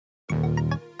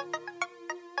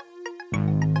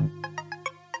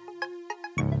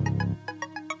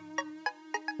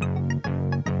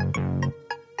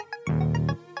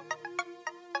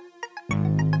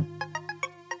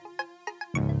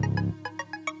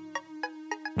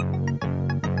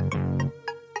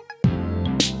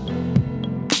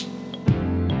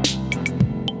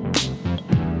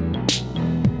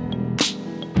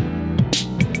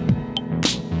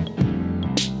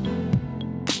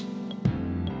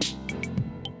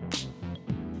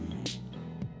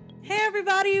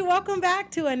everybody. Welcome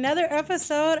back to another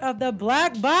episode of the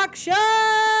Black Box Show.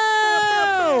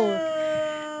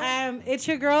 It's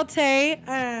your girl, Tay.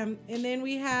 And then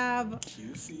we have...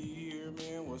 QC here,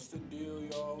 man. What's the deal,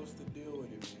 y'all? What's the deal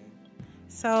with it, man?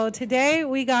 So today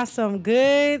we got some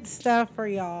good stuff for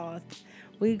y'all.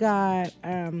 We got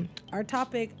our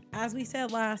topic, as we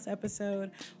said last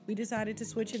episode, we decided to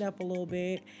switch it up a little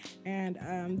bit.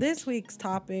 And this week's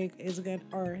topic is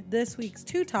this week's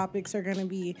two topics are going to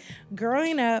be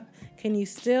growing up, can you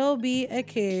still be a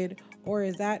kid, or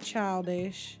is that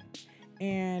childish?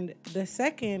 And the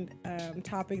second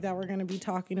topic that we're going to be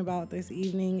talking about this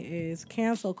evening is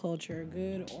cancel culture,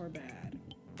 good or bad.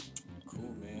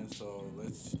 Cool, man. So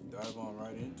let's dive on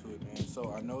right into it, man.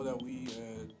 So I know that we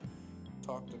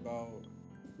talked about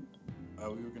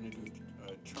we were going to do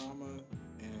trauma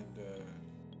and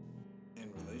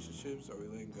relationships. Are we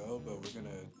letting go? But we're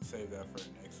going to save that for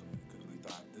the next one because we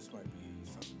thought this might be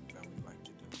something that we'd like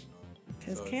to do, you know?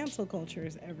 Because cancel culture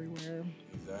is everywhere.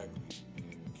 Exactly.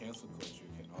 And cancel culture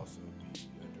can also be a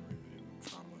derivative of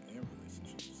trauma and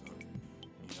relationships. So,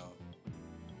 you know,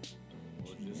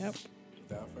 we'll just,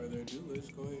 without further ado,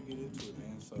 let's go ahead and get into it,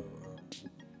 man. So,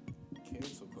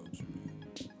 cancel culture, man.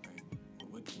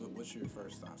 What's your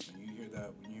first thoughts when you hear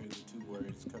that? When you hear the two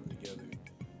words come together,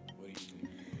 what do you think?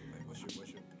 Like, what's your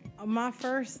opinion? My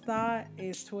first thought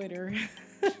is Twitter.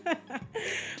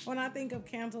 When I think of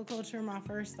cancel culture, my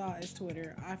first thought is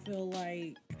Twitter. I feel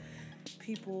like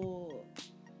people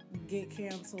get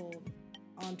canceled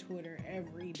on Twitter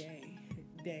every day,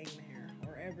 dang near,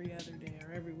 or every other day,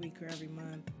 or every week, or every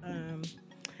month.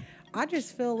 I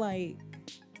just feel like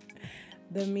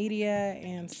the media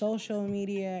and social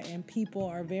media and people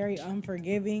are very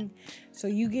unforgiving. So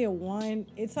you get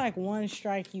it's like one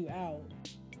strike you out.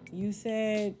 You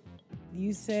said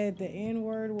the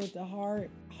N-word with the hard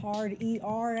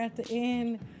ER at the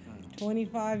end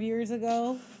 25 years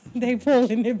ago. They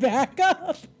pulling it back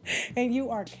up and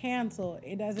you are canceled.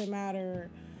 It doesn't matter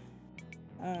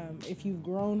if you've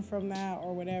grown from that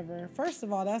or whatever. First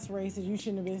of all, that's racist. You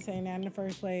shouldn't have been saying that in the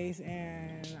first place.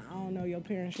 And I don't know, your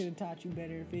parents should have taught you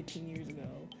better 15 years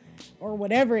ago. Or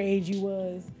whatever age you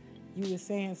was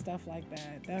saying stuff like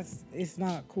that. It's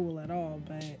not cool at all.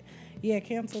 But yeah,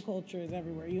 cancel culture is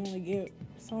everywhere.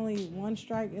 It's only one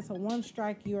strike. It's a one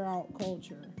strike you're out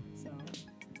culture. So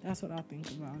that's what I think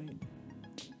about it.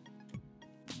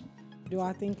 Do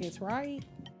I think it's right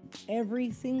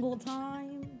every single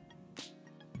time?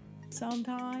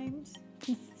 Sometimes.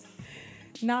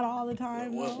 Not all the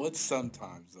time. What's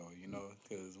sometimes though, you know?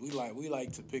 Because we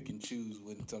like to pick and choose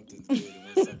when something's good and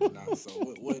when something's not. So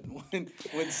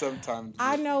when sometimes.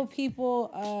 I know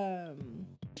people.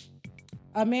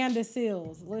 Amanda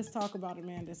Seales. Let's talk about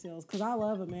Amanda Seales because I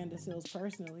love Amanda Seales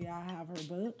personally. I have her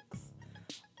books.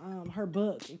 Her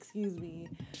book, excuse me.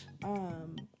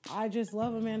 I just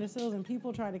love Amanda Seales, and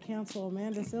people try to cancel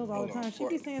Amanda Seales all the time. She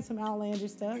be saying some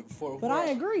outlandish stuff, but I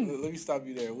agree. Let me stop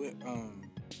you there.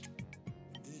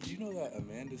 Did you know that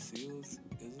Amanda Seales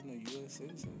isn't a U.S.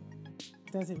 citizen?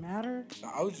 Does it matter?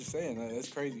 No, I was just saying, that's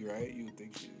crazy, right? You would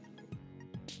think she is.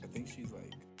 I think she's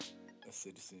like a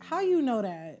citizen. How you know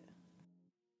that?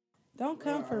 Don't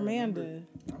come for Amanda.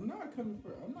 I'm not coming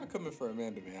for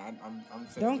Amanda, man. I'm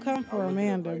saying. Don't come for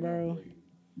Amanda, bro.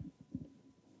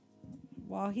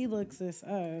 While he looks this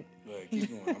up. Look, keep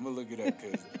going. I'm gonna look it up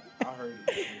because I heard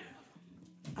it.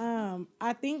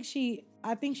 I think she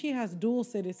has dual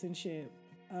citizenship.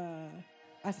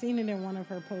 I seen it in one of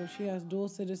her posts. She has dual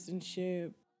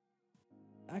citizenship.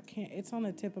 It's on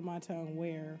the tip of my tongue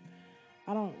where.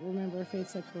 I don't remember if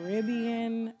it's a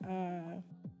Caribbean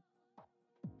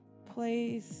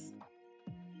place,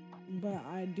 but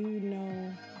I do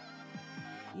know,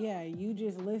 yeah, you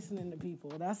just listening to people.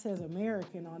 That says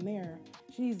American on there.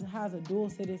 She has a dual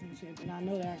citizenship, and I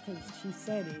know that because she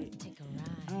said it. Take a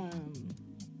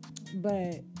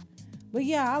ride. But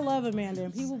yeah, I love Amanda,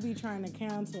 and people be trying to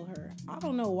cancel her. I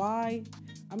don't know why.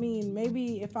 I mean,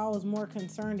 maybe if I was more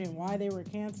concerned in why they were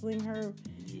canceling her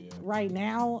right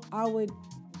now, I would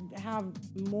have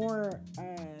more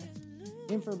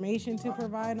information to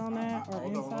provide on that or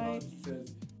insight. She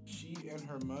says she and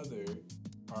her mother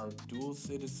are dual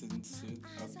citizens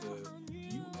of the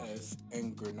U.S.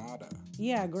 and Grenada.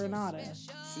 Yeah, Grenada.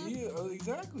 See,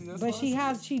 exactly. That's but she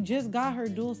just got her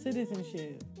dual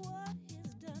citizenship. Okay.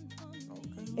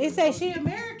 It says she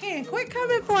American. Quit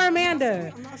coming for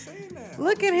Amanda. I'm not saying that.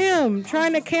 Look at him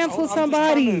trying to cancel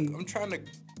somebody. I'm trying to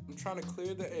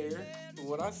clear the air for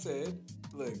what I said.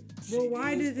 Look. Well,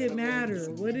 why does it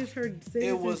matter? What is her citizenship?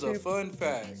 It was a fun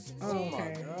fact. Oh,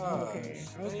 okay. My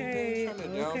gosh. Okay. Trying to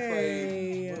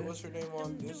downplay. What's her name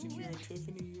on Insecure?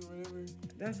 Tiffany or whatever?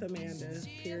 That's Amanda.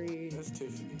 Period. That's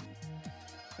Tiffany.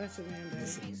 That's Amanda.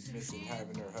 Missing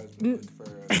having her husband look for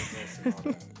her address and all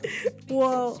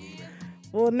that.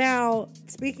 Well, now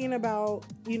speaking about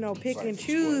pick and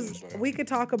choose, spoilers, right? we could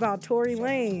talk about Tory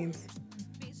Lanez.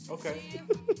 Okay,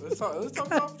 let's talk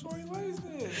about Tory Lanez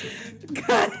then.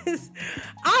 Because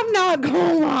I'm not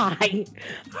gonna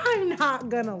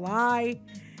lie.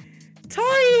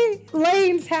 Tory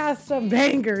Lanez has some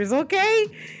bangers, okay?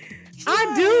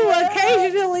 I do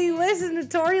occasionally listen to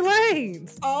Tory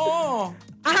Lanez. Oh.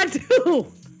 I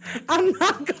do. I'm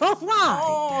not gonna lie.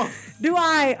 Oh. Do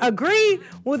I agree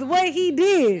with what he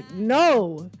did?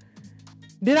 No.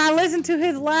 Did I listen to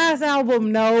his last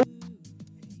album? No.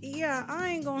 Yeah, I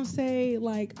ain't gonna say,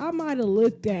 like, I might have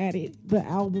looked at it, the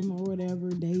album or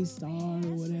whatever, Daystar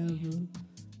or whatever.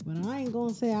 But I ain't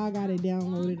gonna say I got it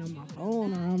downloaded on my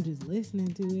phone or I'm just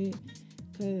listening to it.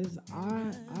 Cause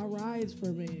I rides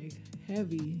for Meg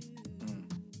heavy.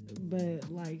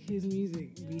 But like his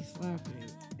music be slapping.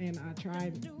 And I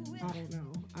don't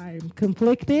know. I'm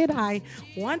conflicted. I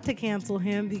want to cancel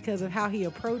him because of how he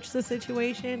approached the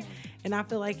situation. And I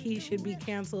feel like he should be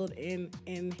canceled in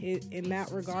that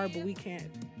regard, but we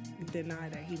can't deny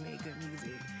that he made good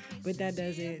music. But that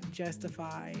doesn't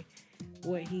justify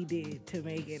what he did to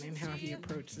Megan and how he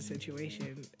approached the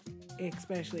situation,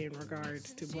 especially in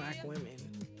regards to black women.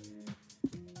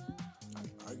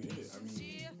 I get it. I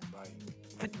mean, like...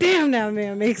 But damn, that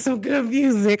man makes some good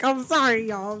music. I'm sorry,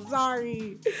 y'all. I'm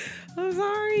sorry. That's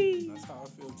how I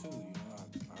feel, too.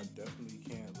 I definitely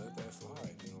can't let that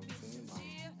slide. You know what I'm saying? Like,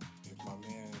 if my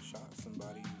man shot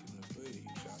somebody in the foot, he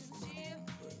shot somebody in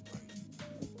the foot. Like,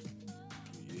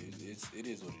 it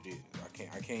is what it is.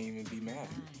 I can't even be mad.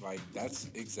 Like, that's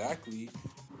exactly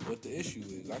what the issue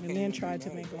is. And then tried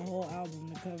to make a whole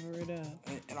album to cover it up.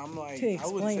 And I'm like, to I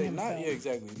wouldn't say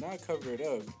himself. not cover it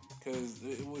up. Because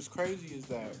it was crazy is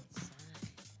that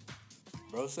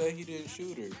bro said he didn't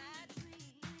shoot her.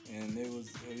 And he was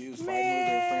fighting with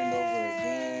her friend over a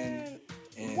gun.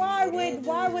 And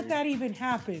why would that even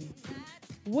happen?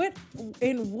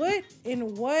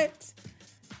 In what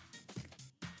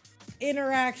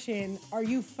interaction are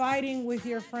you fighting with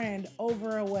your friend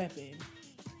over a weapon?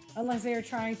 Unless they are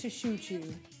trying to shoot you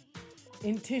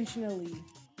intentionally.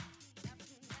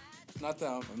 Not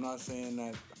that I'm not saying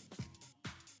that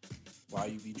why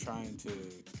you be trying to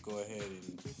go ahead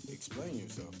and explain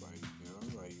yourself, like,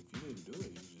 like if you didn't do it,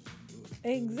 you just didn't do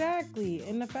it. Exactly.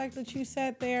 And the fact that you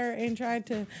sat there and tried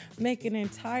to make an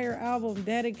entire album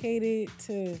dedicated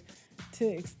to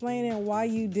explaining why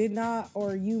you did not,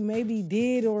 or you maybe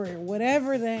did, or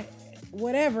whatever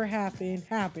happened.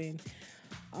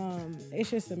 It's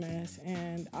just a mess,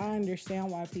 and I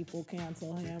understand why people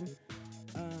cancel him.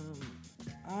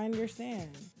 I understand.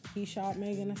 He shot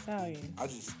Megan Thee Stallion. I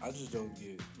just don't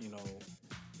get,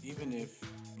 even if,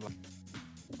 like,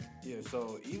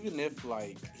 even if,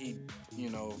 like, he,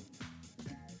 even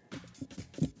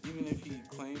if he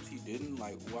claims he didn't,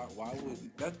 like, why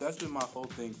would, that's been my whole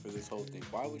thing for this whole thing.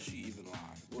 Why would she even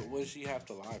lie? What does she have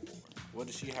to lie for? What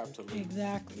does she have to lose in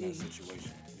that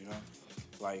situation,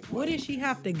 Like, what does she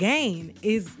have to gain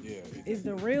is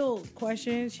the real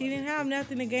question. She didn't have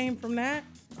nothing to gain from that.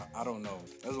 I don't know.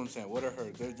 That's what I'm saying. What are her?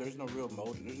 There's no real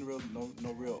motive. There's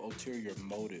no real ulterior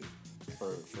motive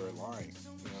for lying. You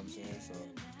know what I'm saying? So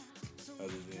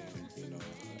other than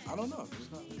I don't know.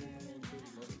 There's not really no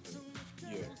ulterior motive.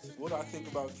 Yeah. What I think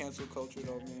about cancel culture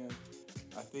though, man,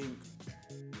 I think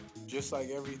just like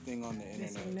everything on the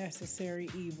internet, it's a necessary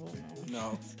evil.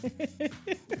 No.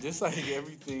 Just like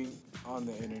everything on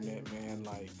the internet, man,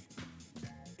 like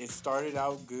it started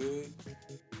out good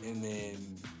and then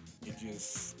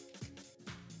it's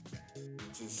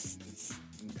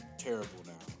terrible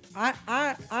now.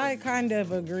 I kind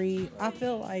of agree. Like, I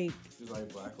feel like just like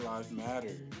Black Lives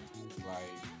Matter.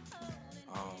 Like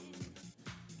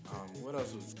what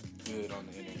else was good on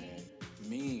the internet?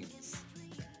 Memes.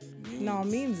 No,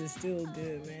 memes is still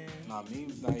good, man. Nah,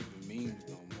 memes not even memes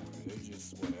no more. They're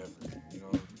just whatever.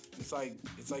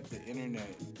 It's like the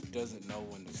internet doesn't know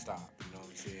when to stop. You know what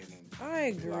I'm saying? And I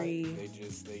agree. Like,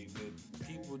 they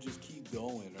people just keep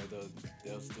going, or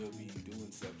they'll still be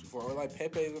doing stuff before. Or like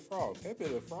Pepe the Frog. Pepe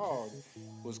the Frog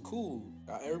was cool.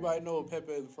 Everybody know what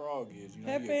Pepe the Frog is.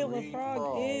 Pepe the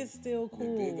Frog is still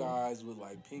cool. With big eyes with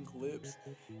like pink lips,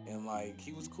 and like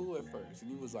he was cool at first, and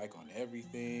he was like on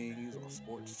everything. He was on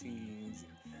sports teams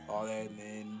and all that, and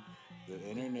then the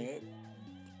internet,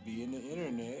 being the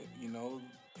internet,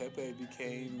 Pepe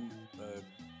became a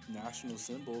national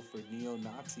symbol for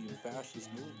neo-Nazi and fascist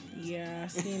movements. Yeah, I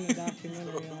seen the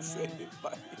documentary on that.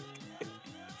 Like,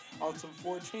 on some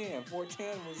 4chan.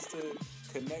 4chan was to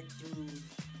connect through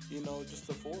just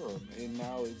a forum, and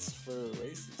now it's for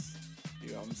racists.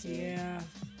 You know what I'm saying? Yeah.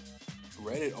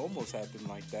 Reddit almost happened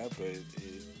like that, but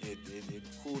it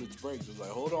cooled its brakes. It was like,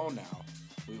 hold on now,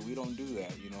 we don't do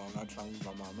that. I'm not trying to lose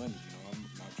all my money. I'm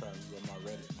not trying to lose all my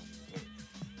Reddit money.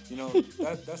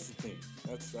 But, that's the thing.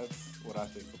 That's what I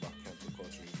think about cancel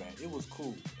culture is that it was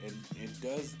cool and it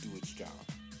does do its job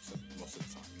most of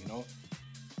the time.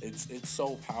 It's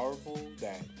so powerful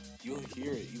that you'll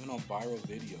hear it even on viral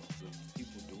videos of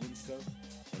people doing stuff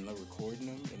and they're recording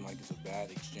them and like it's a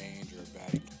bad exchange or a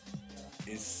bad.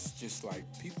 It's just like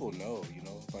people know,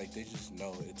 like they just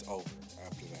know it's over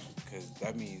after that because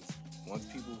that means once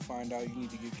people find out you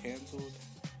need to get canceled,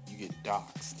 you get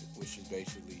doxxed, which is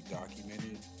basically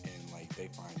documented, and like they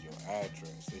find your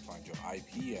address, they find your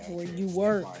IP address, where you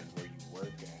work, they find where you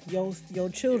work at, your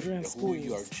children's who schools,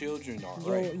 your children are,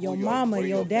 your, right? your who mama, where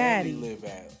your daddy live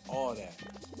at, all that.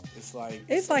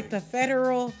 It's like the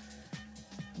Federal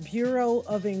Bureau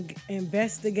of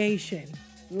Investigation,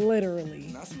 literally.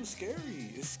 And that's what's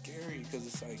scary. It's scary because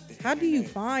it's like how do you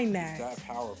find that? It's that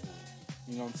powerful.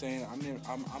 You know what I'm saying?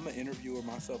 I'm an interviewer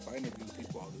myself. I interview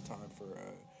people all the time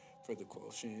for the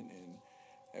quotient and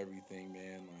everything,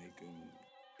 man. Like,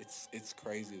 it's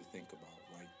crazy to think about.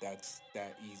 Like, that's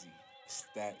that easy. It's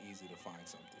that easy to find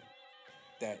something.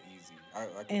 That easy.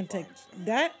 I can find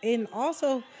that, and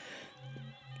also,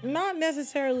 not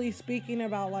necessarily speaking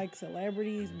about like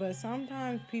celebrities, but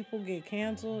sometimes people get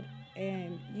canceled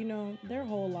and their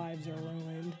whole lives are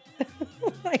ruined.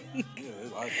 Like, yeah, their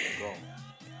lives are gone.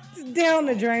 It's down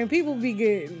the drain. People be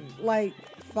getting like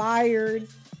fired.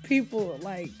 People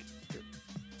like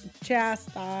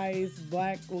chastised,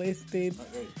 blacklisted.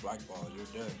 Hey, blackball, you're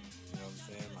done. You know what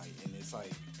I'm saying? Like, and it's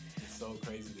like it's so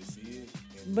crazy to see it.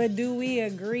 But do we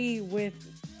agree with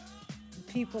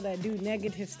people that do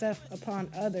negative stuff upon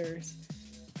others?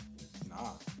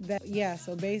 Nah.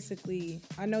 So basically,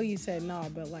 I know you said nah,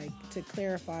 but like to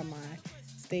clarify my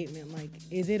statement, like,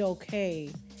 is it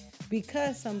okay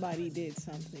because somebody did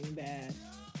something bad?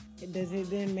 Does it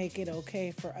then make it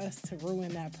okay for us to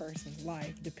ruin that person's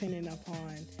life, depending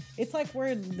upon? It's like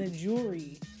we're the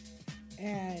jury,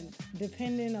 and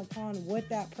depending upon what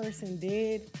that person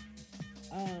did,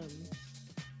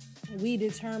 we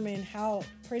determine how,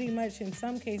 pretty much in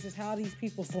some cases, how these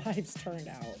people's lives turned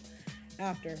out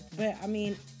after. But I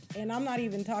mean, and I'm not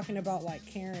even talking about like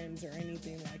Karens or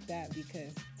anything like that,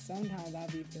 because sometimes I'll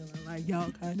be feeling like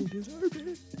y'all kind of deserve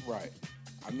it. Right.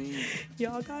 I mean,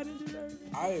 y'all kind of deserve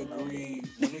it. I agree.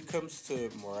 When it comes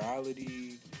to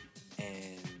morality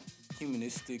and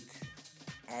humanistic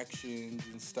actions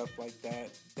and stuff like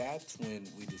that, that's when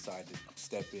we decide to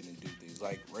step in and do things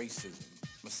like racism,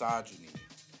 misogyny,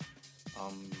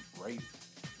 rapey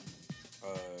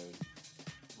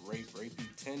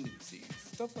tendencies,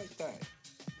 stuff like that.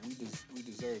 We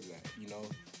deserve that,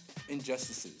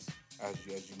 injustices, as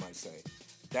you might say.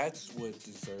 That's what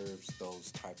deserves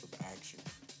those type of actions.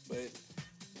 But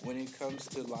when it comes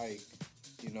to like,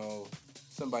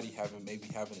 somebody having a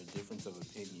difference of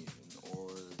opinion, or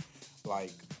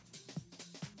like,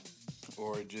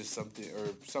 or just something,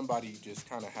 or somebody just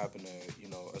kind of having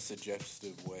a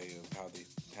suggestive way of how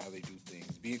they do things,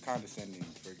 being condescending,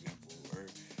 for example, or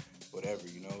whatever,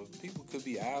 people could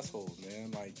be assholes,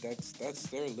 man. Like that's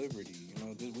their liberty,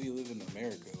 we live in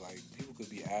America. Like people could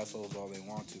be assholes all they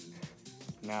want to.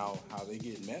 Now, how they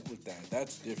get met with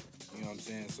that's different. You know what I'm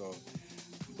saying? So,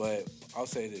 but I'll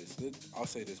say this,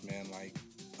 man. Like,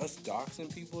 us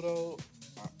doxing people, though,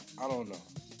 I don't know.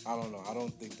 I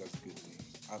don't think that's a good thing.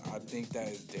 I think that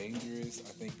is dangerous.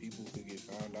 I think people could get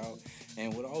found out.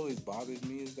 And what always bothers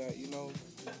me is that,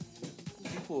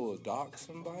 people will dox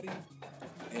somebody.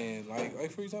 And,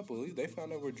 like for example, they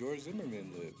found out where George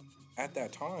Zimmerman lived at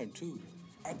that time, too.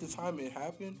 At the time it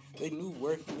happened, they knew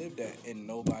where he lived at, and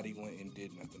nobody went and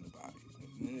did nothing about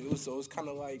it. And it was kind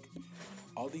of like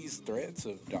all these threats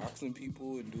of doxing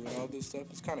people and doing all this stuff.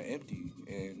 It's kind of empty,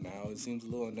 and now it seems a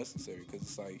little unnecessary because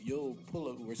it's like you'll pull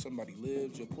up where somebody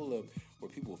lives, you'll pull up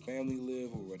where people's family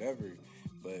live or whatever.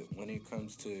 But when it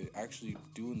comes to actually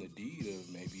doing the deed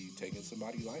of maybe taking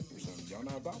somebody's life or something, y'all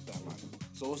not about that life.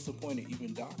 So what's the point of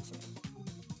even doxing?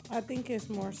 I think it's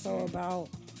more so about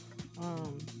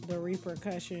the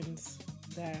repercussions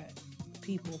that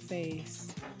people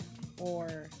face,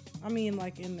 or I mean,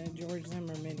 like in the George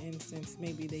Zimmerman instance,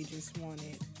 maybe they just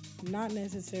wanted not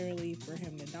necessarily for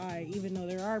him to die, even though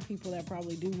there are people that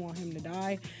probably do want him to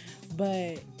die,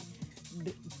 but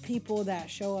people that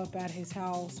show up at his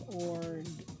house or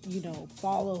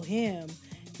follow him,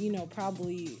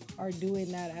 probably are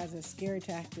doing that as a scare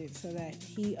tactic so that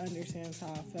he understands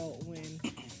how I felt when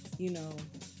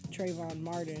Trayvon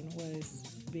Martin was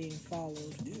being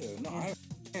followed. Yeah, no, I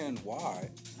understand why.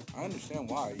 I understand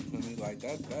why. You feel me? Like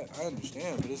that I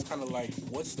understand, but it's kind of like,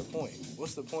 what's the point?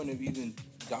 What's the point of even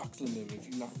doxing them if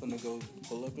you're not gonna go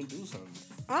pull up and do something?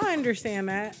 I understand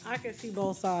that. I can see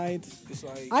both sides. It's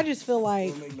like, I just feel it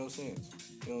like, don't make no sense.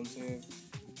 You know what I'm saying?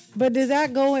 but does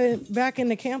that go back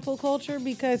into cancel culture?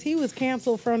 Because he was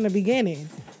canceled from the beginning,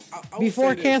 I would before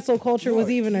say this. cancel culture No, was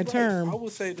even a you're right. term. I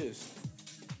would say this.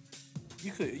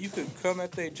 You could come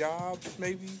at their jobs,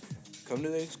 maybe come to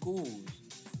their schools.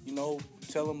 You know,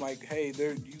 tell them like, hey,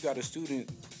 you got a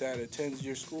student that attends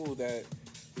your school that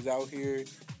is out here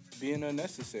being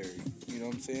unnecessary. You know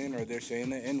what I'm saying? Or they're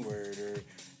saying the N word, or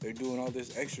they're doing all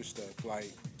this extra stuff,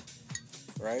 like,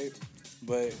 right?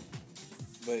 But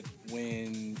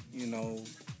when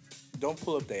don't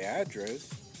pull up their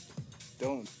address.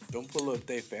 Don't pull up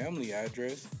their family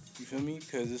address. You feel me?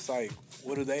 Because it's like,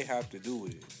 what do they have to do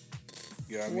with it?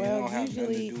 You know what I mean? They don't have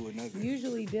nothing to do with nothing.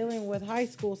 Usually dealing with high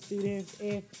school students,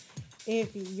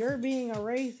 if you're being a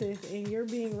racist and you're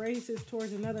being racist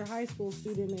towards another high school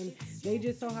student and they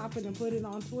just so happen to put it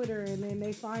on Twitter and then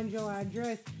they find your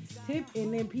address,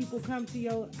 and then people come to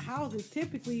your houses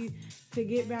typically to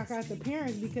get back at the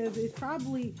parents, because it's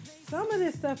probably, some of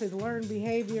this stuff is learned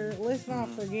behavior. Let's not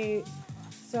forget.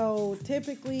 So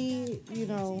typically,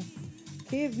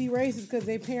 kids be racist because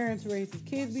their parents racist.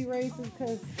 Kids be racist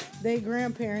because their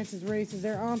grandparents is racist.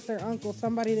 Their aunts, their uncles,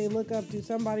 somebody they look up to,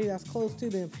 somebody that's close to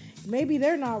them. Maybe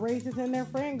they're not racist and their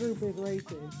friend group is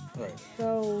racist. Right.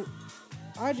 So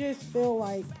I just feel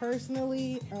like,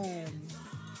 personally,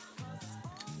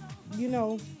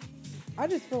 I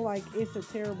just feel like it's a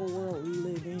terrible world we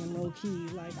live in, low key.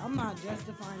 Like, I'm not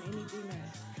justifying anything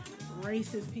that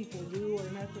racist people do or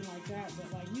nothing like that, but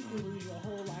like, you can lose your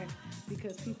whole life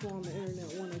because people on the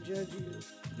internet want to judge you.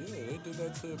 Yeah, they did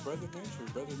that to Brother Nature.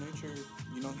 Brother Nature,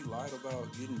 he lied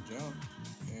about getting jumped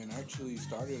and actually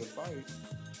started a fight.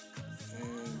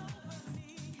 And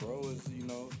bro is, the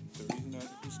reason that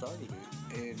he started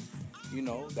it. And,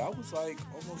 that was like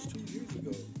almost 2 years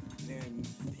ago. And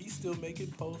he's still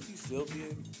making posts. He's still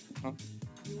being... Huh?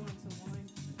 You want some wine?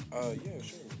 Yeah,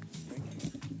 sure. Thank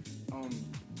you.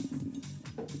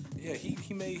 Yeah,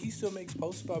 he still makes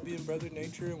posts about being Brother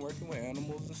Nature and working with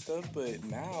animals and stuff, but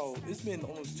now it's been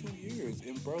almost 2 years,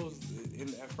 and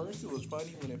at first it was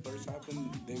funny when it first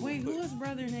happened. Wait, who is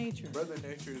Brother Nature? Brother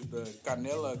Nature is the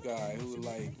canela guy who would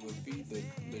feed the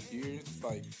deer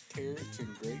like carrots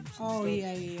and grapes. And stuff.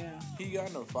 Yeah. He got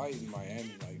in a fight in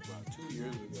Miami like about 2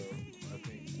 years ago, I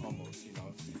think, almost,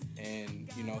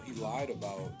 and he lied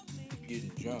about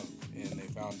getting jumped, and they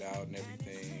found out and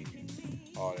everything, and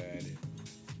all that. And,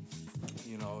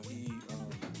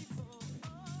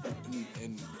 he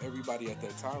and everybody at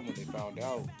that time when they found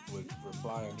out would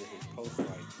reply under his post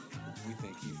like, "We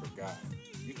think he forgot."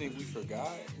 You think we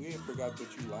forgot? We ain't forgot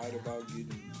that you lied about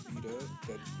getting beat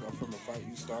up from a fight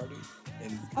you started.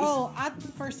 And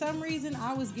for some reason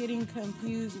I was getting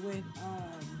confused with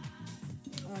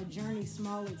Journey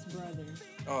Smollett's brother.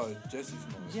 Oh, Jesse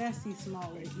Smollett. Jesse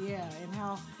Smollett, yeah, and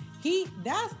how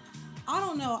I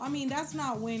don't know. I mean, that's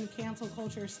not when cancel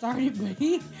culture started, but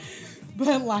he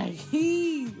really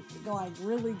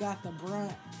got the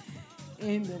brunt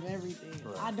end of everything.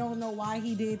 Right. I don't know why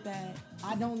he did that.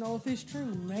 I don't know if it's true.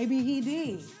 Maybe he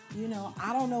did.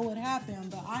 I don't know what happened,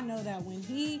 but I know that when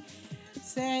he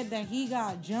said that he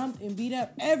got jumped and beat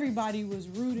up, everybody was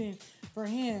rooting for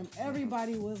him.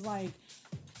 Everybody was like,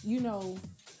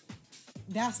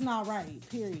 that's not right,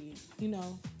 period.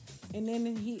 And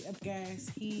then he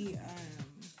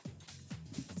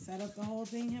set up the whole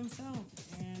thing himself.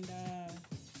 And,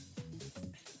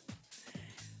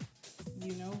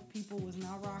 people was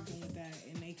not rocking with that,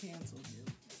 and they canceled him.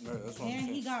 Right, that's what and I'm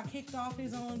saying. He got kicked off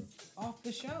off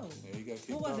the show. Yeah, he got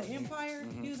kicked off. What was it, Empire?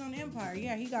 Mm-hmm. He was on Empire.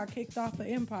 Yeah, he got kicked off of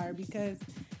Empire because,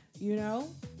 you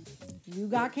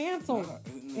got canceled.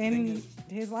 And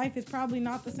his life is probably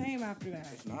not the same after that.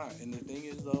 It's not. And the thing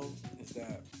is, though, is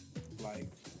that, like,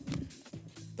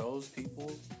 those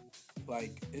people,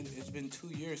 like, it's been 2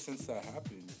 years since that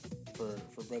happened for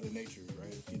Brother Nature,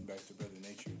 right? Getting back to Brother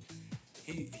Nature.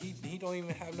 He don't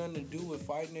even have nothing to do with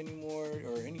fighting anymore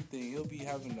or anything. He'll be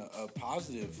having a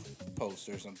positive post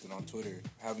or something on Twitter,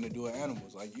 having to do with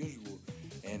animals like usual.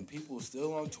 And people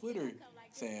still on Twitter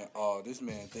saying, "Oh, this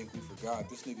man think we forgot.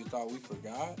 This nigga thought we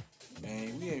forgot.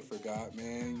 Man, we ain't forgot,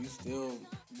 man. You still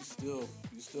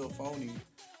phony."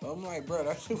 I'm like, bro,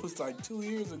 that shit was like 2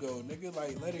 years ago, nigga.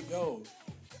 Like, let it go.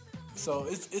 So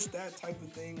it's that type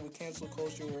of thing with cancel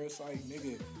culture where it's like,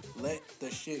 nigga, let the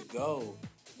shit go.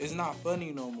 It's not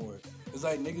funny no more. It's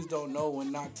like niggas don't know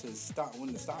when to stop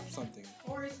something.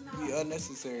 Or it's not be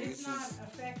unnecessary. It's not just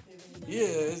effective anymore.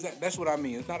 Yeah, that's what I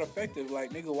mean. It's not effective.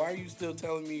 Like, nigga, why are you still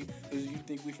telling me because you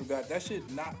think we forgot? That shit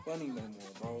not funny no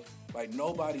more, bro. Like,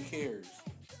 nobody cares.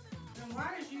 And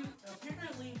why did you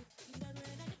apparently?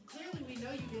 Clearly, we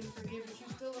know you didn't forget, but you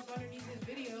still up underneath his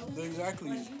video. Exactly.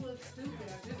 Like you look stupid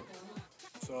at this point.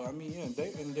 So I mean, yeah,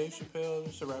 Dave Chappelle,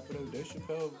 just to wrap it up, Dave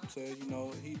Chappelle said, you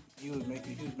know, he was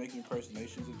making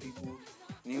impersonations of people,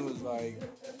 and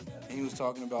he was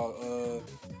talking about,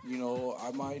 you know,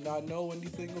 I might not know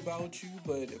anything about you,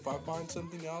 but if I find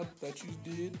something out that you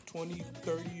did 20,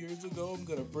 30 years ago, I'm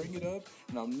gonna bring it up,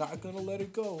 and I'm not gonna let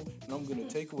it go, and I'm gonna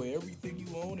take away everything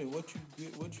you own and what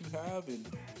you have,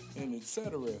 and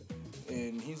etc.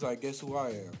 And he's like, guess who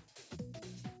I am?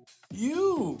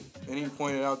 You! And he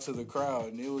pointed out to the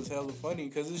crowd, and it was hella funny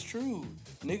because it's true.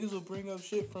 Niggas will bring up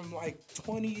shit from like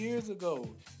 20 years ago,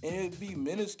 and it'd be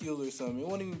minuscule or something. It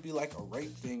won't even be like a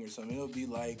rape thing or something. It'll be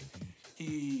like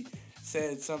he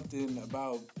said something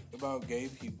about gay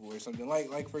people or something.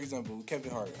 Like for example,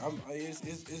 Kevin Hart.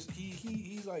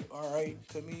 He's like all right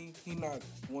to me. He's not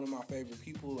one of my favorite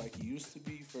people like he used to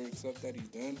be for stuff that he's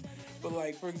done. But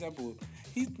like for example,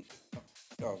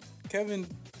 Kevin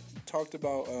talked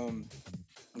about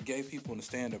gay people in a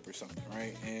stand-up or something,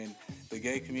 right? And the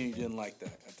gay community didn't like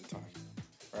that at the time,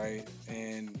 right?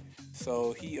 And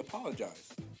so he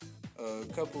apologized a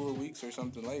couple of weeks or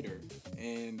something later,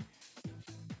 and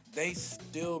they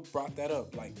still brought that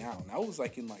up like now. And that was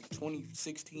like in like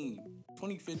 2016,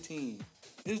 2015.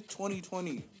 It's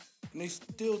 2020, and they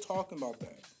still talking about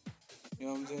that. You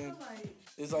know what I'm saying?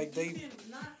 It's like they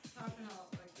not talking about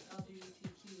like the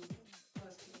LGBTQ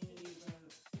plus community, but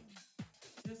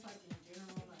just like in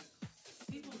general, like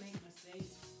people make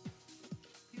mistakes,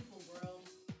 people grow,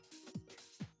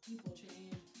 people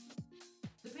change,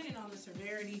 depending on the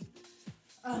severity.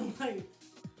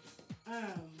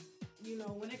 You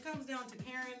know, when it comes down to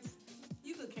Karens,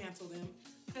 you could cancel them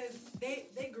because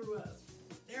they grew up.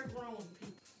 They're grown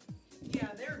people. Yeah,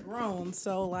 they're grown.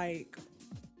 So like,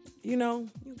 you know,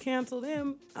 you cancel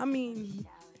them. I mean,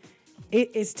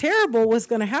 it's terrible what's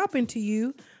going to happen to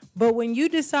you. But when you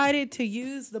decided to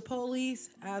use the police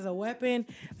as a weapon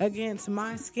against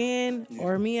my skin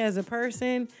or me as a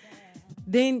person,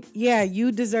 then yeah,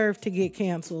 you deserve to get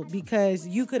canceled because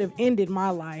you could have ended my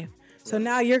life. So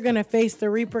now you're going to face the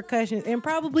repercussions and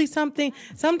probably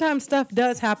sometimes stuff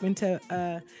does happen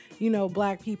to,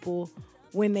 black people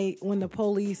when the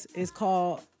police is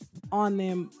called on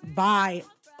them by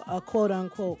a quote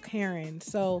unquote Karen.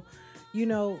 So, you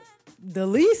know, the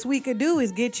least we could do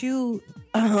is get you,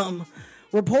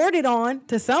 reported on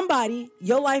to somebody.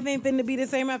 Your life ain't finna be the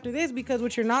same after this because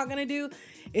what you're not going to do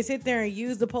is sit there and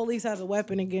use the police as a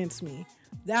weapon against me.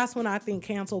 That's when I think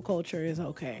cancel culture is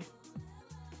okay.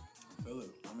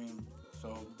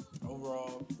 So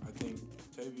overall, I think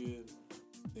Tavia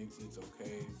thinks it's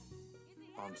okay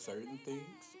on certain things.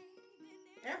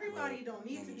 Everybody don't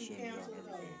need to be canceled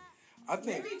though. I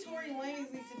think maybe Tory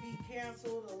Lanez needs to be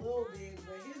canceled a little bit,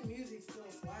 but his music still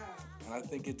slaps. And I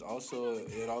think it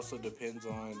also depends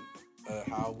on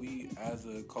how we as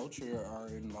a culture are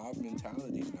in mob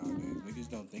mentalities nowadays. Niggas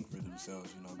don't think for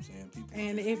themselves, you know what I'm saying? People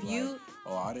and if you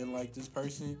I didn't like this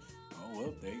person,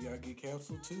 well, they gotta get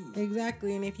canceled too.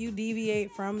 Exactly, and if you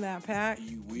deviate from that pack,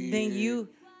 you weird, then you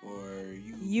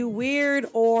weird,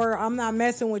 or I'm not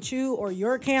messing with you, or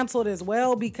you're canceled as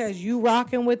well because you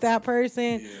rocking with that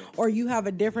person, or you have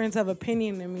a difference of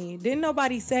opinion than me. Didn't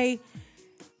nobody say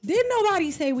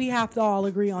we have to all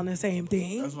agree on the same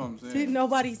thing? That's what I'm saying. Didn't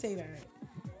nobody say that?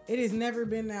 It has never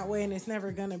been that way, and it's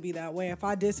never gonna be that way. If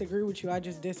I disagree with you, I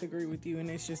just disagree with you, and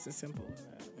it's just as simple as that.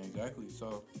 Exactly.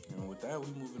 So, and with that, we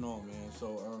moving on, man.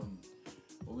 So,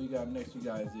 what we got next? We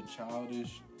got, is it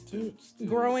Childish?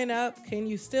 Growing up, can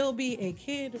you still be a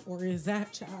kid, or is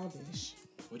that childish?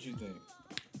 What you think?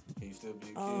 Can you still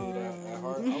be a kid at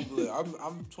heart?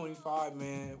 I'm 25,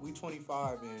 man. We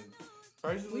 25, and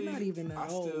personally, we're not even that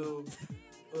old. Still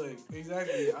look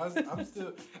exactly. I'm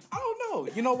still. I don't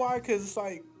know. You know why? Because it's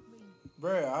like,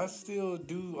 bruh, I still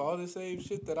do all the same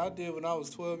shit that I did when I was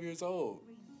 12 years old.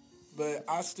 But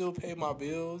I still pay my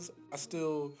bills. I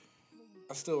still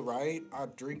write. I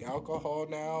drink alcohol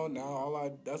now.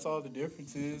 That's all the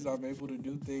difference is. I'm able to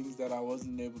do things that I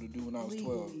wasn't able to do when I was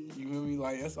 12. You feel me?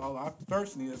 Like, that's all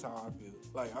personally, that's how I feel.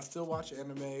 Like, I still watch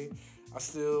anime. I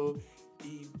still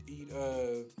eat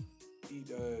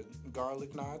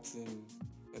garlic knots and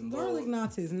And Garlic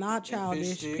knots is not fish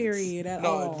childish, sticks. period, at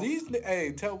all. Tell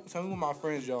me what my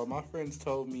friends, y'all. My friends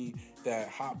told me that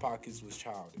Hot Pockets was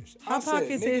childish. Hot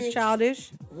Pockets is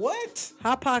childish. What?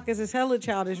 Hot Pockets is hella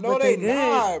childish, No, but they good.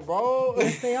 not, bro.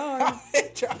 Yes, they are.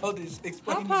 Childish.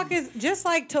 Explain. Hot Pockets, just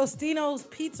like Tostino's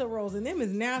pizza rolls, and them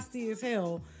is nasty as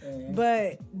hell.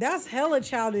 But that's hella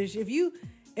childish.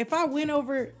 If I went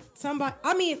over somebody,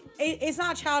 I mean, it's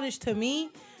not childish to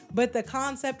me, but the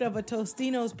concept of a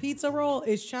Tostino's pizza roll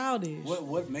is childish.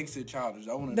 What makes it childish?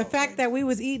 I want to know. The fact that we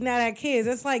was eating that at kids,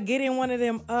 it's like getting one of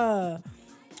them.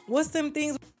 What's them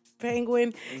things?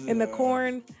 Penguin in the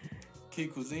corn.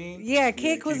 Kid cuisine. Yeah,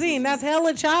 kid cuisine. That's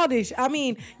hella childish. I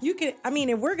mean,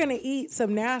 if we're gonna eat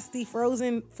some nasty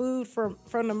frozen food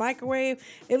from the microwave,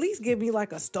 at least give me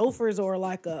like a Stouffer's or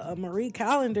like a Marie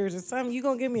Callender's or something. You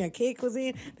gonna give me a kid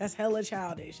cuisine? That's hella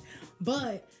childish.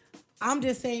 But I'm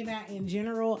just saying that in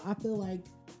general, I feel like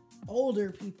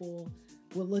older people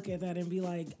would look at that and be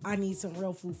like, I need some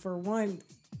real food. For one,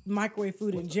 microwave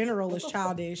food in general is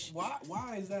childish.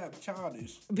 Why is that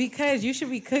childish? Because you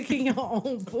should be cooking your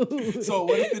own food. So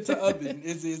what if it's an oven?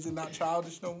 Is it not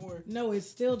childish no more? No, it's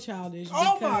still childish.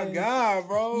 Oh my God,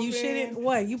 bro. You shouldn't.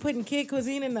 What? You putting kid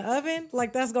cuisine in the oven?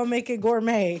 Like that's gonna make it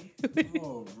gourmet.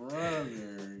 Oh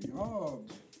brother. Oh.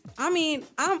 I mean,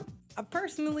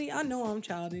 personally, I know I'm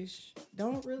childish.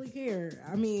 Don't really care.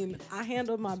 I mean, I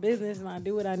handle my business and I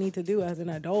do what I need to do as an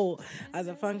adult, as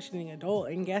a functioning adult,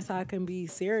 and guess I can be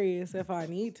serious if I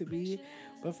need to be.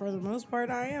 But for the most part,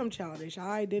 I am childish.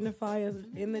 I identify as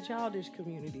in the childish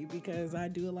community because I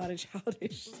do a lot of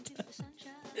childish stuff.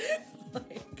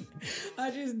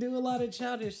 I just do a lot of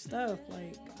childish stuff.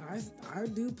 Like, I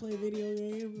do play video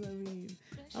games. I mean,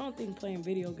 I don't think playing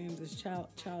video games is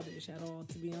childish at all,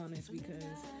 to be honest, because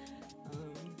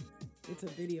it's a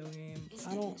video game.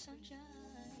 I don't.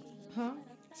 Huh?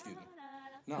 Excuse me.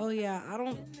 No. Oh yeah, I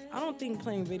don't think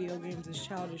playing video games is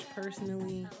childish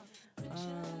personally,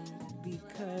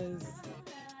 because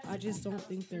I just don't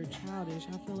think they're childish.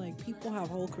 I feel like people have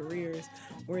whole careers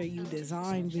where you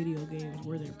design video games,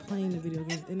 where they're playing the video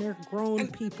games, and they're grown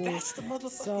people. That's the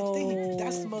motherfucking thing.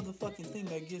 That's the motherfucking thing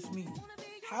that gets me.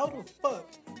 How the fuck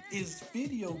is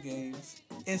video games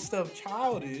and stuff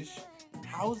childish?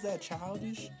 How is that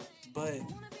childish? But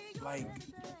like,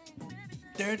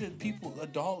 they're the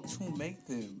adults who make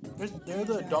them. They're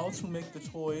the adults who make the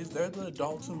toys. They're the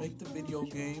adults who make the video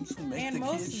games, who make the kids shows. And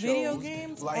most video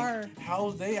games are how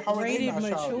are they not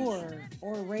mature childish?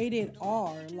 or rated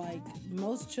R. Like,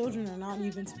 most children are not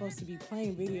even supposed to be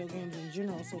playing video games in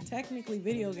general. So technically,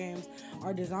 video games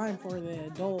are designed for the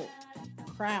adult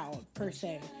crowd per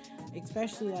se,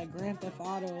 especially like Grand Theft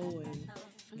Auto and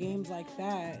games like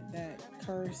that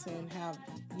curse and have,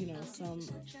 some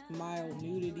mild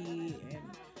nudity and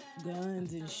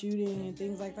guns and shooting and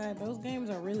things like that. Those games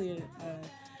are really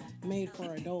made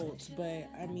for adults, but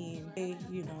I mean,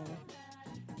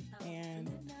 and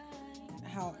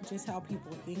how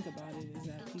people think about it is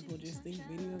that people just think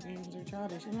video games are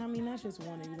childish. And I mean, that's just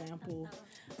one example.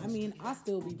 I mean, I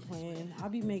still be playing. I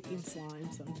be making slime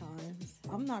sometimes.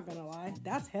 I'm not gonna lie.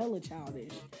 That's hella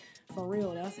childish. For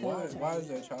real, that's hella childish. Why is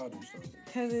that childish though?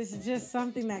 Because it's just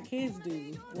something that kids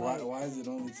do. Like, why is it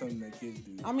only something that kids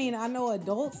do? I mean, I know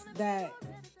adults that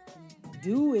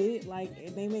do it,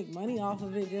 like, they make money off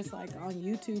of it, just like on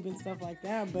YouTube and stuff like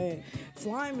that. But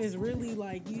slime is really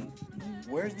like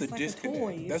where's the disconnect? A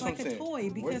toy. That's it's like a toy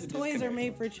because toys are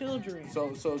made for children.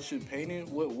 So should painting?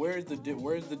 Where's the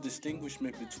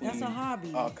distinguishment between that's a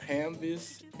hobby, a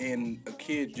canvas and a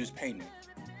kid just painting?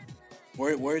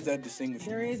 Where's that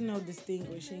distinguishing? There is no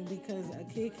distinguishing because a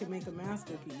kid can make a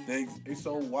masterpiece.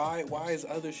 So why is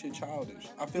other shit childish?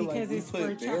 I feel because like we it's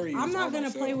put barriers on I'm not gonna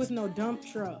ourselves. play with no dump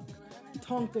truck,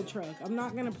 Tonka truck. I'm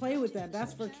not gonna play with that.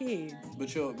 That's for kids.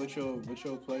 But you'll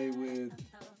play with.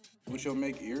 But you'll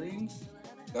make earrings.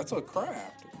 That's a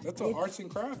craft. That's an arts and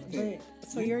craft thing.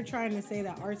 So you're trying to say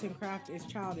that arts and craft is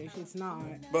childish? It's not.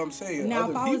 But I'm saying now,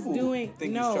 other if I was people doing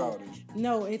think it's childish.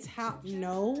 No, it's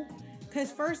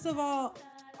because first of all,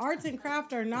 arts and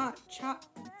craft are not.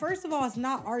 First of all, it's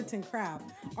not arts and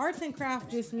craft. Arts and craft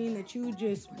just mean that you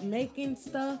just making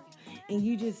stuff and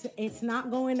it's not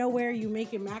going nowhere. You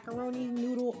making macaroni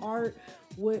noodle art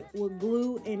with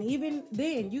glue, and even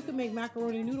then, you can make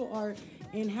macaroni noodle art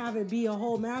and have it be a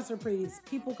whole masterpiece.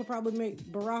 People could probably make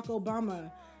Barack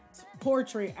Obama's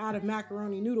portrait out of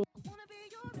macaroni noodle.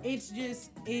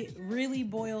 It really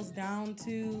boils down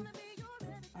to.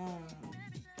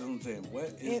 I'm saying,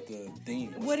 what is the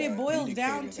theme? What it boils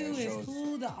down to is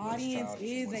who the audience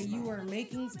is that you are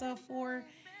making stuff for,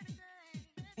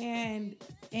 and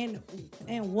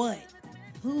what,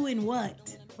 who and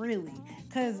what. really.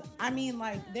 Because, I mean,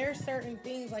 like, there's certain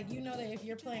things, like, you know that if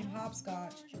you're playing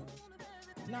hopscotch,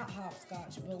 not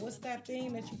hopscotch, but what's that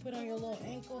thing that you put on your little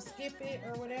ankle, skip it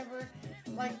or whatever?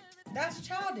 Like, that's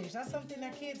childish. That's something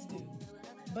that kids do.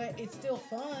 But it's still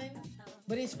fun,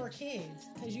 but it's for kids.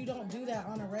 Because you don't do that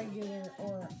on a regular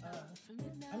or,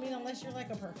 I mean, unless you're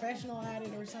like a professional at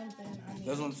it or something. I mean,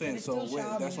 that's what I'm saying. So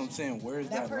that's what I'm saying. Where's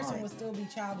that person line? would still be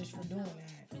childish for doing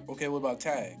that. Okay, what about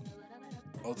tag?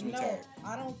 Ultimate tag.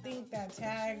 I don't think that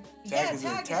tag.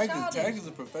 Tag is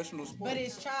a professional sport. But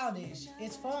it's childish.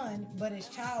 It's fun, but it's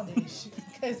childish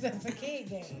because that's a kid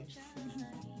game.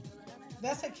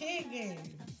 That's a kid game.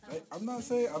 I'm not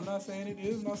saying it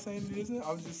is. I'm not saying it isn't.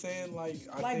 I'm just saying I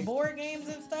think board games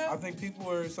and stuff. I think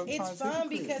people are sometimes. It's fun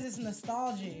because it's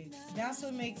nostalgic. That's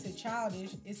what makes it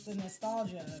childish. It's the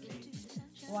nostalgia of it.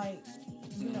 Like,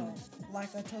 you know,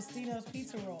 like a Tostino's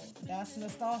pizza roll. That's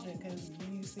nostalgia because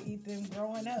we used to eat them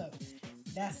growing up.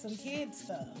 That's some kid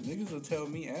stuff. Niggas will tell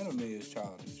me anime is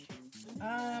childish.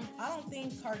 I don't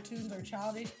think cartoons are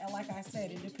childish. And like I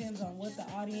said, it depends on what the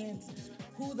audience,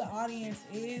 who the audience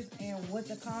is, and what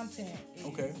the content is.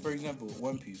 Okay, for example,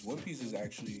 One Piece. One Piece is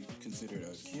actually considered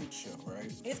a kid show,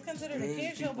 right? It's considered a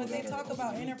kid show, but they talk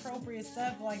about inappropriate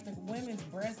stuff, like the women's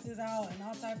breast is out and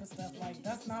all type of stuff. Like,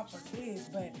 that's not for kids,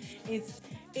 but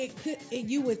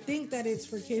you would think that it's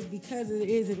for kids because it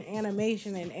is an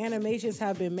animation, and animations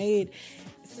have been made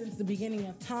since the beginning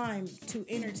of time to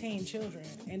entertain children,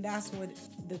 and that's what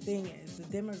the thing is. The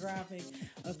demographic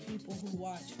of people who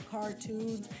watch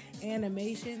cartoons,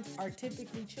 animations are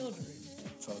typically children.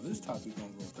 So this topic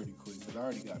gonna go pretty quick because I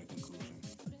already got a conclusion.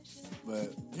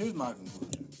 But here's my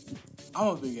conclusion. I'm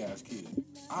a big ass kid.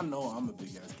 I know I'm a big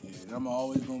ass kid, and I'm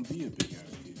always gonna be a big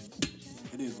ass kid.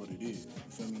 It is what it is. You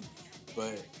feel me?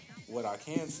 But what I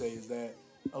can say is that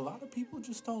a lot of people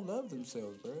just don't love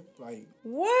themselves, bro. Like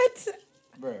what?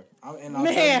 Bruh,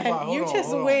 you just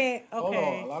went. Okay. Hold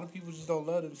on. A lot of people just don't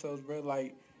love themselves, bruh.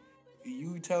 Like,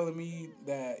 you telling me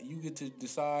that you get to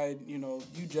decide, you know,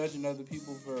 you judging other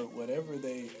people for whatever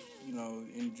they, you know,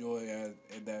 enjoy as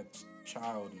that's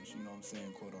childish, you know what I'm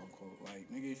saying, quote unquote.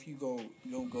 Like, nigga, if you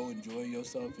don't go enjoy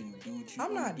yourself and do what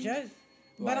you want to do.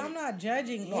 But I'm not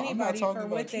judging anybody for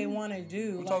what they want to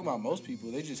do. I'm talking about most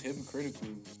people. They just hypocritical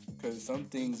because some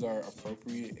things are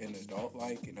appropriate and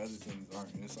adult-like and other things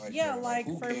aren't. And it's like, yeah, like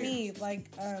for me, like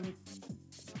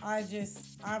I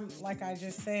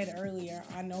just said earlier,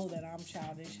 I know that I'm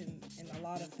childish in a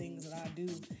lot of things that I do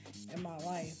in my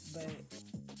life. But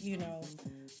you know,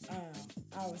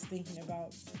 I was thinking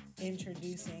about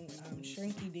introducing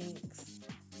Shrinky Dinks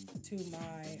to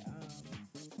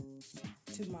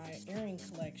my earring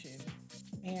collection,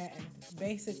 and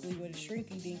basically what a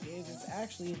Shrinky Dink is, it's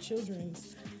actually a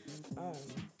children's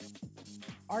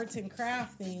arts and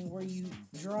craft thing where you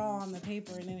draw on the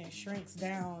paper and then it shrinks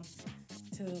down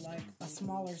to like a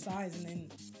smaller size, and then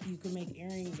you can make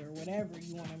earrings or whatever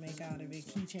you want to make out of it,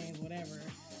 keychains, whatever.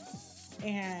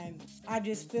 And I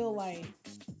just feel like,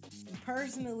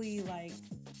 personally, like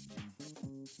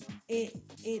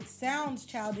it sounds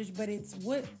childish, but it's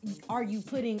what are you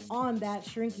putting on that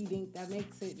Shrinky Dink that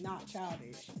makes it not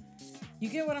childish? You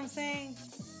get what I'm saying?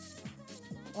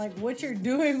 Like, what you're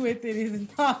doing with it is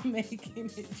not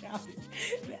making it childish.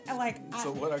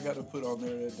 So what I got to put on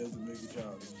there that doesn't make it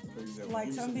childish? For example,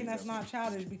 like something that's not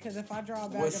childish, because if I draw a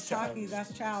bag of Takis,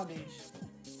 that's childish.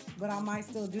 But I might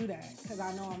still do that because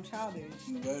I know I'm childish.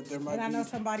 I know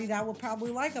somebody that would probably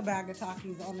like a bag of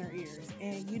Takis on their ears.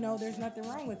 And, you know, there's nothing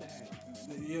wrong with that.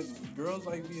 Yeah, girls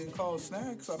like being called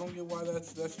snacks. I don't get why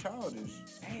that's childish.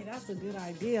 Hey, that's a good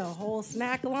idea. A whole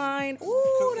snack line.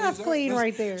 Ooh, that's clean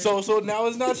right there. So now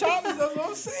it's not childish. That's what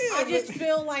I'm saying. I just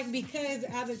feel like because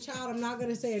as a child, I'm not going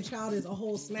to say a child is a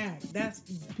whole snack. That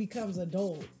becomes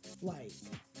adult, like,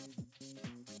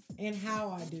 and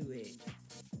how I do it.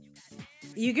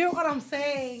 You get what I'm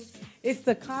saying? It's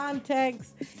the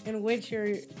context in which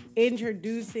you're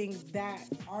introducing that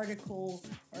article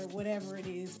or whatever it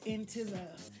is into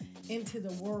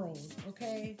the world,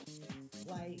 okay?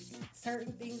 Like,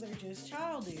 certain things are just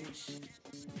childish.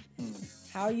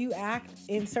 How you act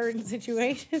in certain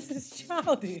situations is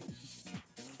childish.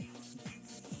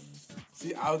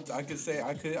 See, I could say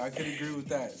I could agree with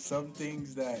that. Some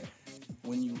things that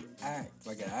when you act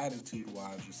like an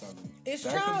attitude-wise or something, it's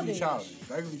that childish. Could be childish.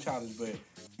 That could be childish, but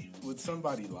what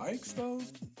somebody likes though,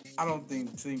 I don't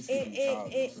think things can be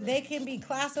childish. Right? They can be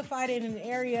classified in an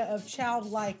area of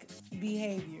childlike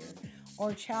behavior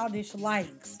or childish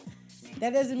likes.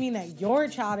 That doesn't mean that you're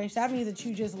childish. That means that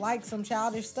you just like some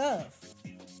childish stuff.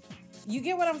 You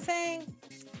get what I'm saying?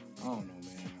 I don't know,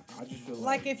 man. I just feel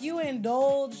like if you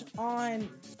indulge on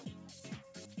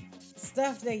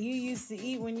stuff that you used to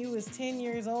eat when you was 10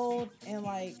 years old, and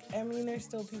like, I mean, there's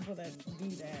still people that do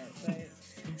that, but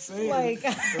I'm saying, like,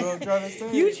 that's what I'm trying to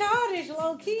say. you childish,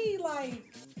 low key,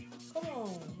 like, come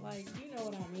on, like, you know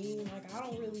what I mean? Like, I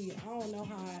don't know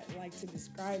how I like to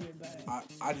describe it, but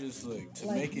I just look to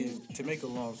like, make a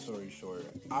long story short.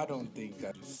 I don't think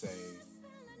that just say,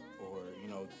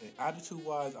 or attitude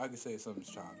wise, I could say something's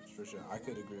childish for sure. I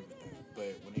could agree with that.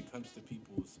 But when it comes to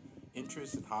people's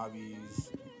interests and hobbies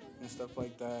and stuff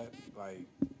like that, like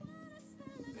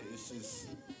it's just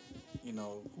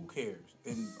who cares?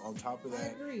 And on top of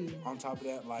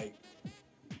that, like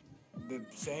the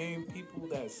same people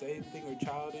that say things are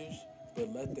childish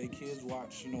but let their kids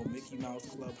watch, Mickey Mouse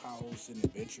Clubhouse and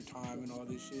Adventure Time and all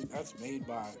this shit, that's made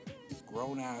by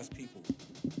grown ass people.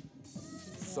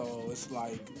 So it's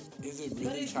like, is it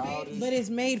really childish? But it's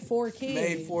made for kids.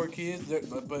 Made for kids,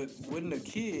 but wouldn't a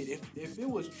kid, if it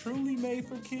was truly made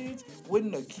for kids,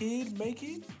 wouldn't a kid make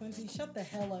it? Quincy, shut the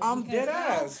hell up. I'm dead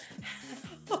ass.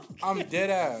 Okay. I'm dead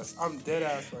ass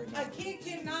right now.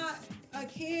 A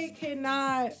kid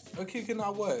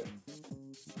cannot what?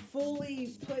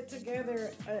 fully put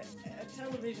together a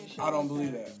television show. I don't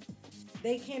believe that.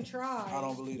 They can try. I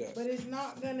don't believe that. But it's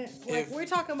not gonna, like, we're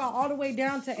talking about all the way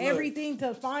down to everything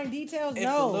to find details.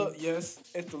 No.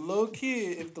 If the little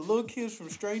kids from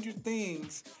Stranger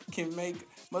Things can make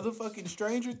motherfucking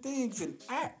Stranger Things and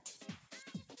act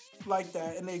like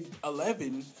that, and they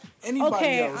 11,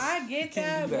 anybody else I get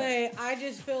can do that, but I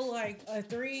just feel like a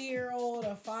 3-year-old,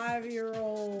 a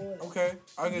 5-year-old. Okay,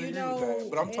 I can agree with that,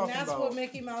 but I'm talking about. And that's what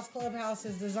Mickey Mouse Clubhouse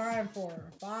is designed for: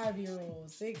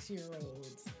 5-year-olds,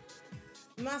 6-year-olds.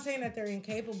 I'm not saying that they're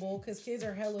incapable, because kids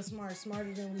are hella smart,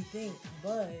 smarter than we think.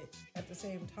 But at the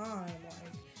same time,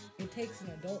 like, it takes an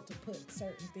adult to put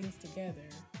certain things together.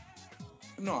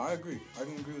 No, I agree. I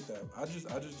can agree with that. I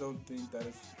just don't think that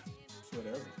it's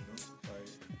whatever. Like,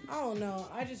 I don't know.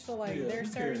 I just feel like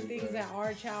there's certain things that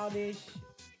are childish.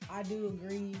 I do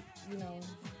agree.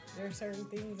 There's certain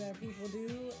things that people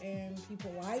do and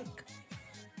people like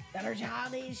that are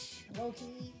childish, low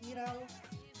key.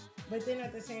 But then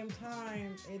at the same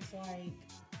time, it's like,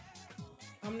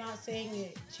 I'm not saying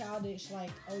it childish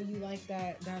like, oh, you like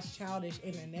that, that's childish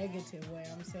in a negative way.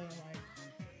 I'm saying, like,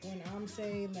 when I'm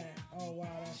saying that, oh, wow,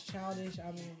 that's childish,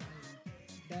 I mean, like,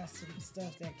 that's some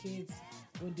stuff that kids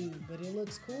would do. But it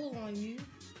looks cool on you.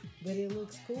 But it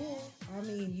looks cool. I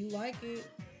mean, you like it.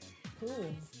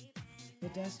 Cool.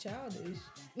 But that's childish.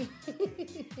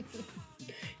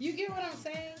 You get what I'm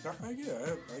saying? I get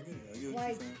it. I get what you're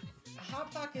saying.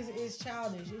 Hot Pockets is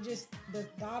childish. It just, the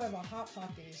thought of a Hot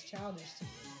Pocket is childish to me.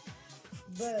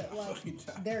 But,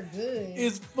 like, they're good.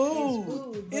 It's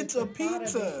food. It's a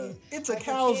pizza. It's a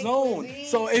calzone.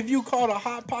 So if you called a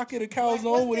Hot Pocket a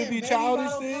calzone, would it be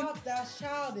childish then? That's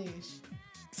childish.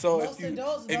 So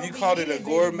if you called it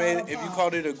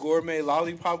a gourmet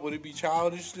lollipop, would it be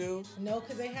childish still? No,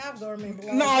 because they have gourmet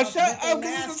lollipops. No, shut up.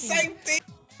 Because it's the same thing.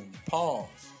 Pause.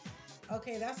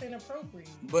 Okay, that's inappropriate.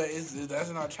 But that's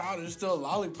not childish. It's still a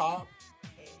lollipop.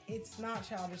 It's not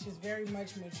childish. It's very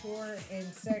much mature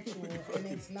and sexual, and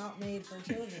it's not made for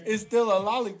children. It's still a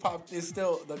lollipop. It's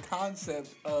still the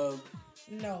concept of.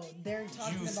 No, they're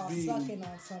talking about sucking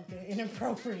on something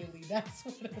inappropriately.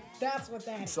 That's what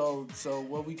that is. So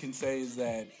what we can say is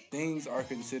that things are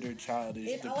considered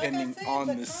childish depending on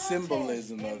the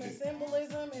symbolism of it. The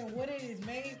symbolism and what it is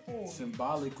made for.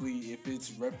 Symbolically, if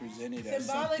it's represented as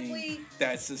something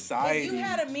that society if you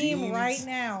had a meme right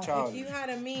now, childish.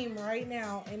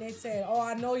 And it said, "Oh,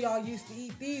 I know y'all used to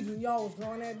eat these when y'all was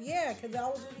growing up." Yeah, because that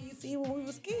was what we used to eat when we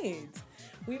was kids.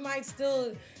 We might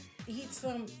still eat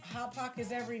some Hot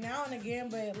Pockets every now and again,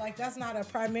 but like, that's not a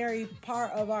primary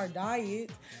part of our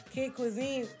diet. Kid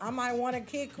cuisine, I might want a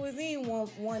kid cuisine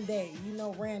one day,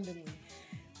 randomly.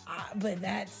 But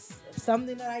that's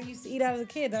something that I used to eat as a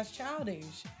kid. That's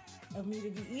childish of me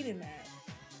to be eating that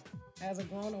as a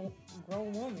grown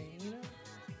woman,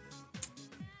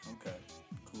 Okay,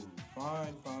 cool,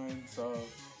 fine. So,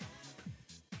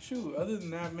 shoot. Other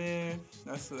than that, man,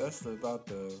 that's about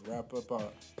the wrap up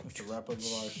of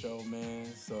our show, man.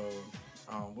 So,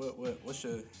 what's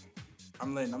your?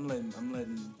 I'm letting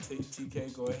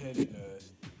TK go ahead and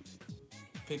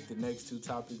pick the next two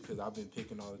topics, because I've been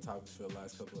picking all the topics for the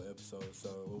last couple of episodes. So,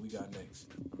 what we got next?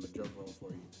 I'm gonna drum roll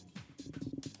for you.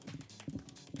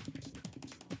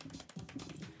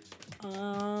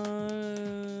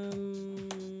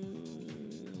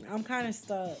 I'm kind of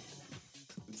stuck.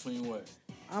 Between what?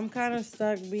 I'm kind of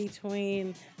stuck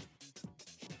between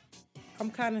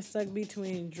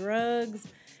drugs,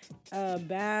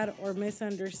 bad or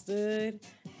misunderstood,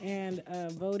 and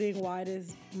voting. Why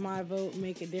does my vote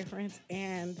make a difference?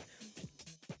 And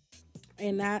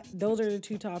And those are the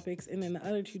two topics. And then the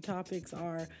other two topics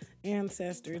are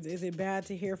ancestors. Is it bad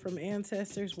to hear from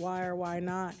ancestors? Why or why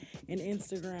not? And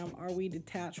Instagram, are we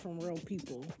detached from real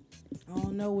people? I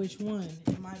don't know which one.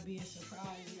 It might be a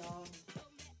surprise, y'all.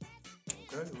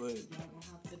 Okay, but Y'all gonna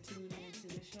have to tune into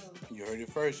the show. you heard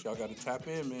it first. Y'all got to tap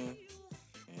in, man.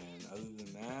 And other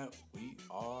than that, we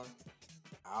are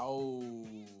out.